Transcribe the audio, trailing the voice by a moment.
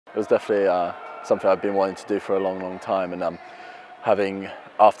It was definitely something I've been wanting to do for a long, long time, and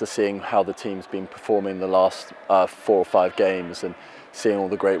after seeing how the team's been performing the last 4 or 5 games and seeing all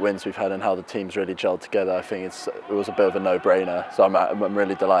the great wins we've had and how the team's really gelled together, I think it was a bit of a no-brainer. So I'm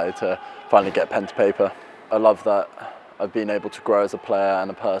really delighted to finally get pen to paper. I love that I've been able to grow as a player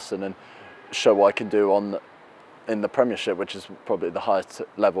and a person and show what I can do in the Premiership, which is probably the highest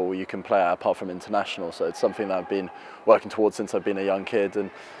level you can play at apart from international. So it's something that I've been working towards since I've been a young kid,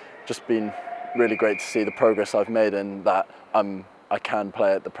 and just been really great to see the progress I've made and that I can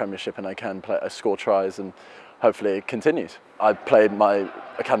play at the Premiership and I can score tries, and hopefully it continues. I played my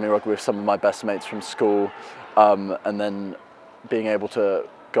academy rugby with some of my best mates from school, and then being able to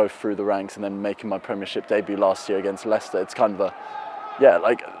go through the ranks and then making my Premiership debut last year against Leicester. It's kind of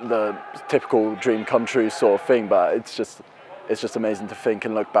like the typical dream come true sort of thing, but it's just amazing to think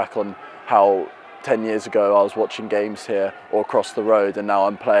and look back on how 10 years ago I was watching games here or across the road, and now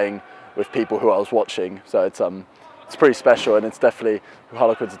I'm playing with people who I was watching. So it's pretty special, and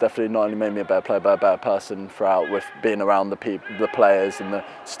Harlequins has definitely not only made me a better player but a better person throughout, with being around the players and the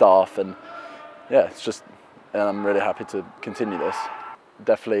staff, and yeah, and I'm really happy to continue this.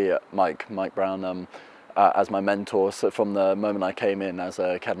 Definitely Mike Brown as my mentor. So from the moment I came in as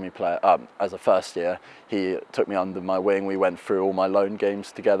an academy player, as a first year, he took me under my wing. We went through all my loan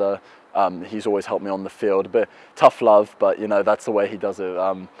games together. He's always helped me on the field. A bit tough love, but you know, that's the way he does it.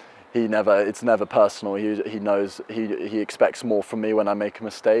 It's never personal. He knows he expects more from me when I make a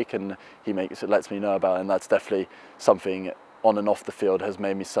mistake, and lets me know about it. And that's definitely something on and off the field has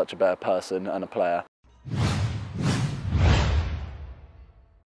made me such a better person and a player.